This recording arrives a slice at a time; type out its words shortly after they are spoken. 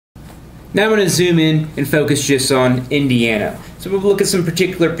Now I'm going to zoom in and focus just on Indiana. So we'll look at some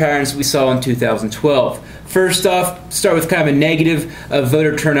particular patterns we saw in 2012. First off, start with kind of a negative.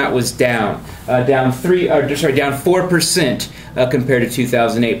 Voter turnout was down, down 4% compared to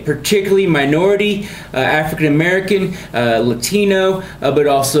 2008. Particularly minority, African American, Latino, but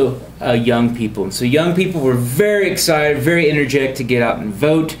also young people. And so young people were very excited, very energetic to get out and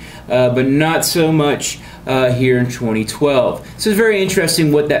vote, but not so much here in 2012. So it's very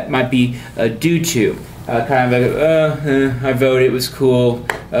interesting what that might be due to. Kind of like, I voted, it was cool,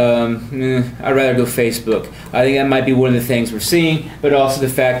 I'd rather go Facebook. I think that might be one of the things we're seeing, but also the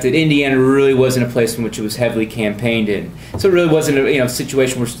fact that Indiana really wasn't a place in which it was heavily campaigned in. So it really wasn't a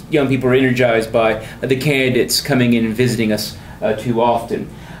situation where young people were energized by the candidates coming in and visiting us too often.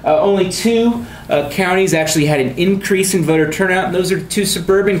 Only two counties actually had an increase in voter turnout, and those are two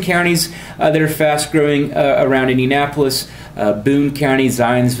suburban counties that are fast-growing around Indianapolis, Boone County,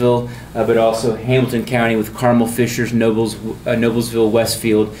 Zionsville, but also Hamilton County with Carmel, Fishers, Noblesville,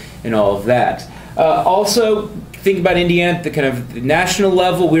 Westfield, and all of that. Also, think about Indiana at the kind of the national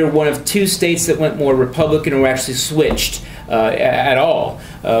level. We were one of two states that went more Republican or actually switched at all,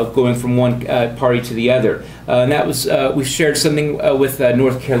 going from one party to the other. And that was, we shared something with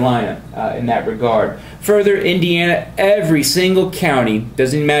North Carolina in that regard. Further, Indiana, every single county,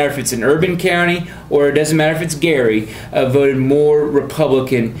 doesn't matter if it's an urban county or it doesn't matter if it's Gary, voted more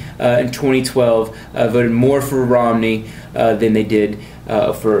Republican in 2012, voted more for Romney than they did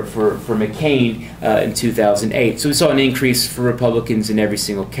for McCain in 2008. So we saw an increase for Republicans in every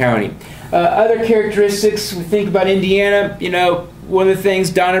single county. Other characteristics, we think about Indiana, one of the things,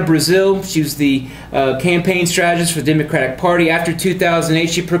 Donna Brazile, she was the campaign strategist for the Democratic Party. After 2008,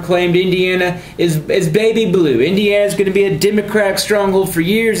 she proclaimed Indiana is baby blue. Indiana is going to be a Democratic stronghold for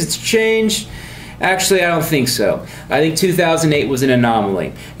years. It's changed. Actually, I don't think so. I think 2008 was an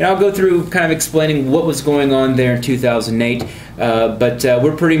anomaly. And I'll go through kind of explaining what was going on there in 2008, but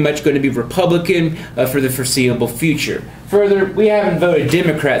we're pretty much going to be Republican for the foreseeable future. Further, we haven't voted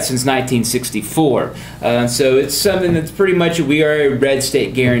Democrat since 1964, so it's something that's pretty much, we are a red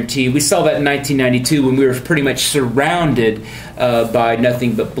state guarantee. We saw that in 1992 when we were pretty much surrounded by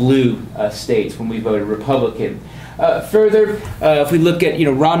nothing but blue states when we voted Republican. Further, if we look at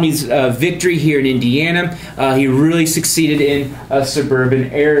Romney's victory here in Indiana, he really succeeded in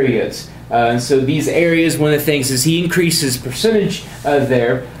suburban areas. And so these areas, one of the things is he increased his percentage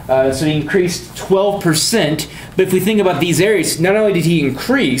there. So he increased 12%. But if we think about these areas, not only did he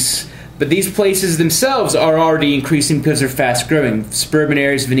increase, but these places themselves are already increasing because they're fast growing. Suburban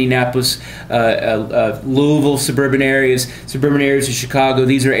areas of Indianapolis, Louisville, suburban areas of Chicago,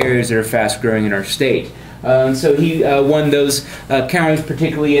 these are areas that are fast growing in our state. So he won those counties,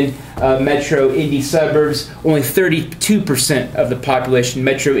 particularly in metro Indy suburbs. Only 32% of the population,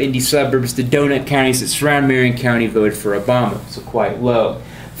 metro Indy suburbs, the donut counties that surround Marion County, voted for Obama, so quite low.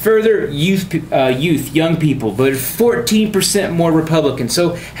 Further, young people voted 14% more Republican.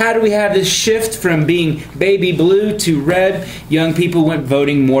 So how do we have this shift from being baby blue to red? Young people went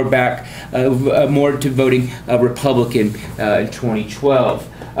voting more back, more to voting Republican in 2012.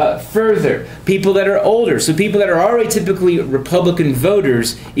 Further, people that are older, so people that are already typically Republican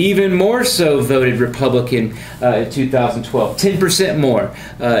voters, even more so voted Republican in 2012. 10% more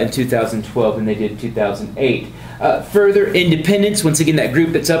in 2012 than they did in 2008. Further, independents, once again, that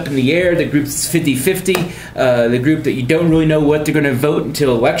group that's up in the air, the group that's 50-50, the group that you don't really know what they're going to vote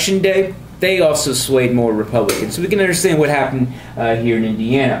until Election Day, they also swayed more Republican. So we can understand what happened here in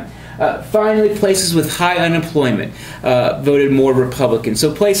Indiana. Finally, places with high unemployment voted more Republican.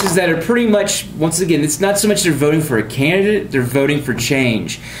 So places that are pretty much, once again, it's not so much they're voting for a candidate, they're voting for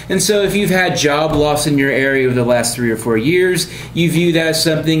change. And so if you've had job loss in your area over the last 3 or 4 years, you view that as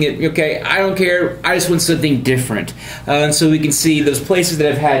something that, okay, I don't care, I just want something different. And so we can see those places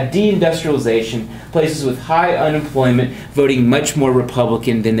that have had deindustrialization, places with high unemployment, voting much more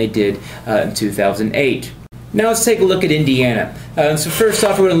Republican than they did in 2008. Now let's take a look at Indiana. So first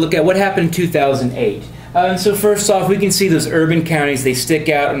off, we're going to look at what happened in 2008. So first off, we can see those urban counties, they stick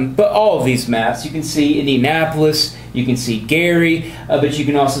out on all of these maps. You can see Indianapolis, you can see Gary, but you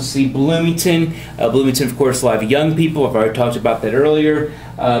can also see Bloomington. Bloomington, of course, a lot of young people. I've already talked about that earlier.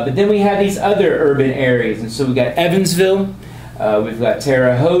 But then we have these other urban areas. And so we've got Evansville, we've got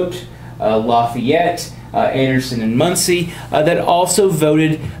Terre Haute, Lafayette, Anderson and Muncie, that also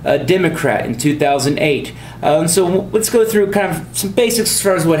voted Democrat in 2008. So let's go through kind of some basics as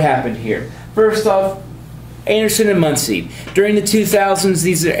far as what happened here. First off, Anderson and Muncie. During the 2000s,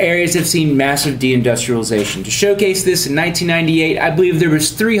 these areas have seen massive deindustrialization. To showcase this, in 1998, I believe there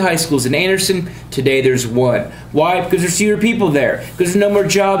was 3 high schools in Anderson. Today, there's 1. Why? Because there's fewer people there. Because there's no more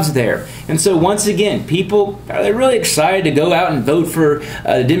jobs there. And so, once again, people, are they really excited to go out and vote for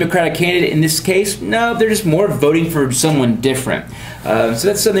the Democratic candidate in this case? No, they're just more voting for someone different. So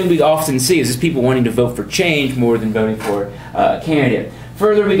that's something we often see, is just people wanting to vote for change more than voting for a candidate.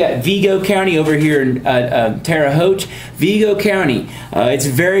 Further, we got Vigo County over here in Terre Haute. Vigo County, it's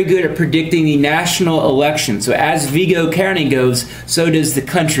very good at predicting the national election. So as Vigo County goes, so does the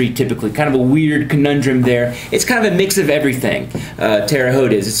country typically. Kind of a weird conundrum there. It's kind of a mix of everything, Terre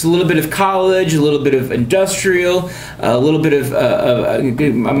Haute is. It's a little bit of college, a little bit of industrial, a little bit of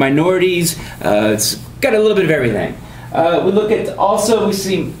minorities. It's got a little bit of everything. We look at also, we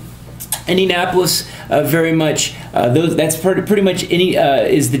see Indianapolis, very much, that's pretty much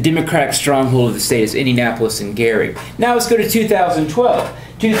is the Democratic stronghold of the state, is Indianapolis and Gary. Now let's go to 2012.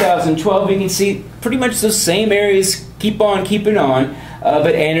 2012, we can see pretty much those same areas keep on keeping on,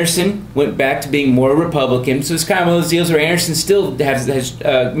 but Anderson went back to being more Republican. So it's kind of one of those deals where Anderson still has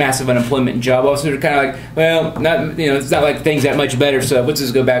massive unemployment and job losses. They're kind of like, well, not, it's not like things that much better, so let's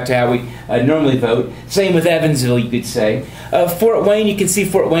just go back to how we normally vote. Same with Evansville, you could say. Fort Wayne, you can see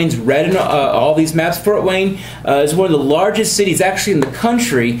Fort Wayne's red in all these maps. Fort Wayne is one of the largest cities actually in the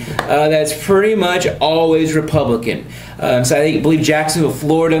country that's pretty much always Republican. So I believe Jacksonville,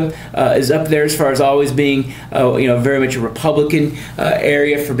 Florida is up there as far as always being very much a Republican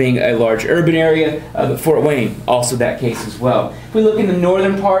area for being a large urban area, but Fort Wayne also that case as well. If we look in the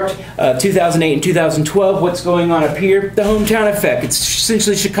northern part, 2008 and 2012, what's going on up here? The hometown effect. It's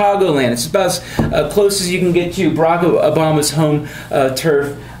essentially Chicagoland. It's about as close as you can get to Barack Obama's home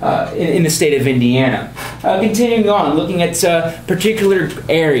turf in the state of Indiana. Continuing on, looking at particular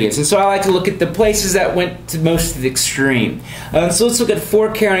areas. And so I like to look at the places that went to most of the extreme. So let's look at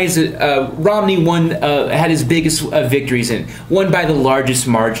 4 counties that Romney had his biggest victories in, won by the largest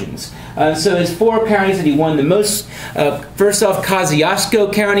margins. So there's 4 counties that he won the most. First off,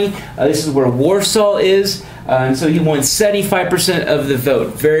 Kosciuszko County. This is where Warsaw is. And so he won 75% of the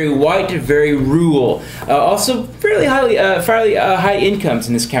vote. Very white, very rural. Also fairly high incomes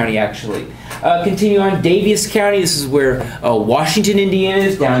in this county, actually. Continue on, Daviess County. This is where Washington, Indiana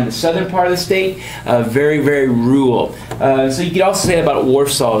is, down in the southern part of the state. Very, very rural. So you could also say that about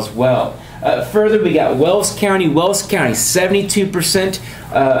Warsaw as well. Further, we got Wells County. Wells County, 72%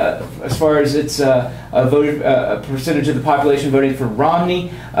 as far as its percentage of the population voting for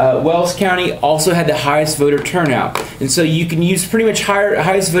Romney. Wells County also had the highest voter turnout. And so you can use pretty much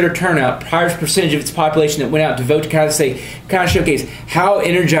highest voter turnout, highest percentage of its population that went out to vote to kind of showcase how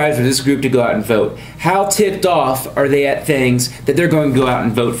energized was this group to go out and vote. How tipped off are they at things that they're going to go out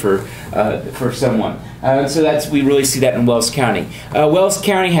and vote for someone. So we really see that in Wells County. Wells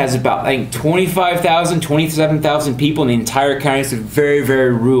County has about, I think, 25,000, 27,000 people in the entire county. So very,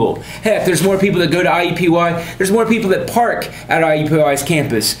 very rural. Heck, there's more people that go to IUPUI. There's more people that park at IUPUI's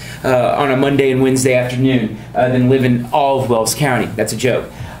campus on a Monday and Wednesday afternoon than live in all of Wells County. That's a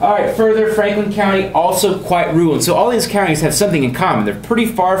joke. All right, further, Franklin County, also quite rural. And so all these counties have something in common. They're pretty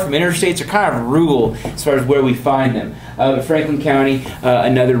far from interstates. They're kind of rural as far as where we find them. Franklin County,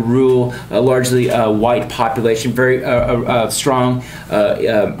 another rural, largely white population, very strong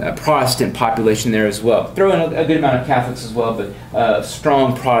Protestant population there as well. Throw in a good amount of Catholics as well, but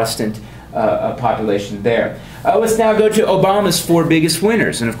strong Protestant population there. Let's now go to Obama's 4 biggest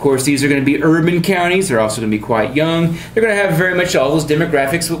winners. And of course, these are going to be urban counties. They're also going to be quite young. They're going to have very much all those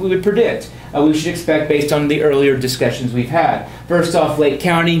demographics what we would predict. We should expect based on the earlier discussions we've had. First off, Lake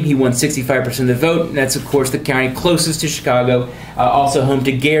County, he won 65% of the vote. And that's, of course, the county closest to Chicago, also home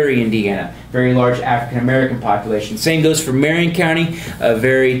to Gary, Indiana. Very large African-American population. Same goes for Marion County,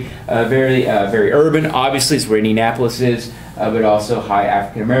 very urban. Obviously, it's where Indianapolis is. But also high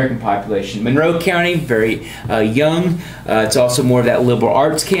African-American population. Monroe County, very young. It's also more of that liberal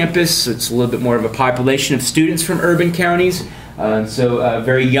arts campus, so it's a little bit more of a population of students from urban counties. So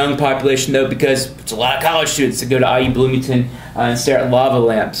very young population, though, because it's a lot of college students that go to IU Bloomington and stare at lava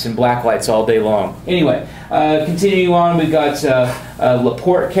lamps and black lights all day long. Anyway, continuing on, we've got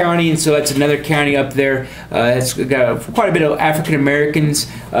Laporte County, and so that's another county up there. It's got quite a bit of African Americans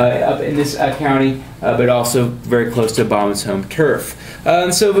up in this county, but also very close to Obama's home turf.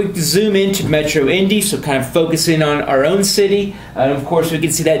 So we zoom into Metro Indy, so kind of focus in on our own city. And of course, we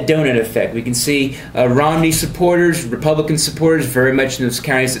can see that donut effect. We can see Romney supporters, Republican supporters, very much in those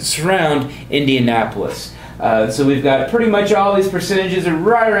counties that surround Indianapolis. So we've got pretty much all these percentages are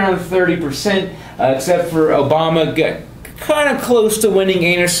right around 30%, except for Obama kind of close to winning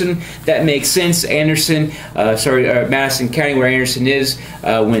Anderson. That makes sense. Madison County, where Anderson is,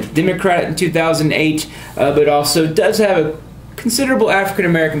 went Democrat in 2008, but also does have a considerable African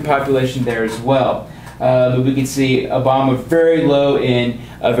American population there as well. But we can see Obama very low in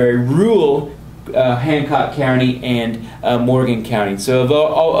a very rural Hancock County and Morgan County. So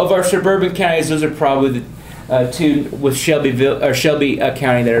of our suburban counties, those are probably the two, with Shelby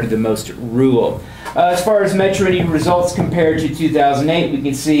County, that are the most rural. As far as Metro Indy results compared to 2008, we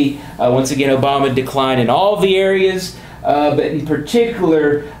can see once again Obama declined in all of the areas, but in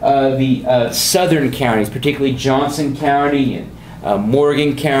particular the southern counties, particularly Johnson County and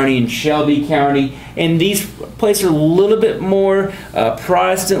Morgan County and Shelby County, and these places are a little bit more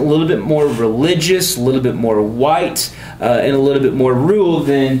Protestant, a little bit more religious, a little bit more white, and a little bit more rural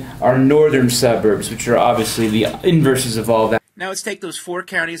than our northern suburbs, which are obviously the inverses of all that. Now let's take those 4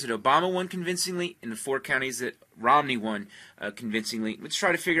 counties that Obama won convincingly and the 4 counties that Romney won convincingly. Let's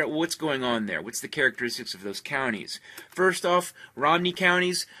try to figure out what's going on there. What's the characteristics of those counties? First off, Romney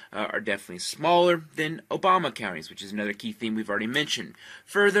counties are definitely smaller than Obama counties, which is another key theme we've already mentioned.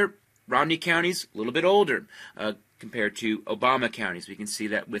 Further, Romney counties a little bit older compared to Obama counties. We can see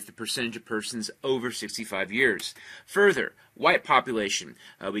that with the percentage of persons over 65 years. Further, white population.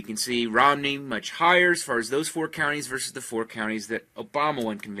 We can see Romney much higher as far as those 4 counties versus the 4 counties that Obama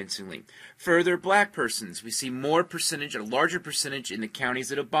won convincingly. Further, black persons. We see more percentage, a larger percentage in the counties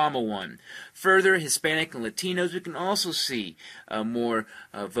that Obama won. Further, Hispanic and Latinos. We can also see more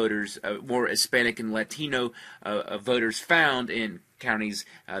voters, more Hispanic and Latino voters found in counties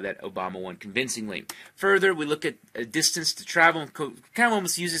that Obama won convincingly. Further, we look at distance to travel, and kind of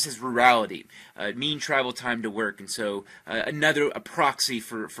almost use this as rurality, mean travel time to work, and so a proxy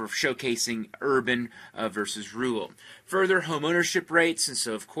for showcasing urban versus rural. Further, home ownership rates, and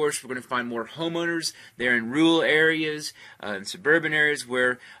so of course we're going to find more homeowners there in rural areas and suburban areas,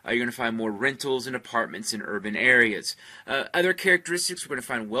 where you're going to find more rentals and apartments in urban areas. Other characteristics, we're going to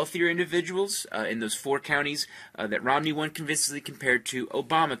find wealthier individuals in those 4 counties that Romney won convincingly compared to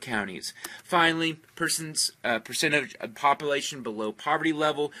Obama counties. Finally, percentage of population below poverty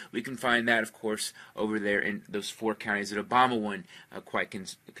level, we can find that, of course, over there in those 4 counties that Obama won quite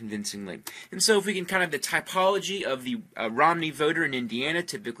convincingly. And so if we can kind of the typology of the Romney voter in Indiana,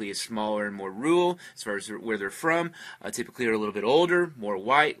 typically is smaller and more rural as far as where they're from, typically are a little bit older, more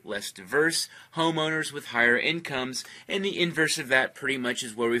white, less diverse, homeowners with higher incomes, and the inverse of that pretty much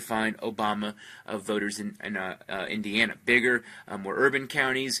is where we find Obama voters in Indiana. Bigger, more urban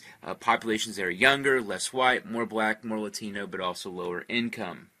counties, populations that are younger, less white, more black, more Latino, but also lower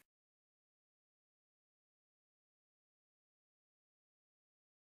income.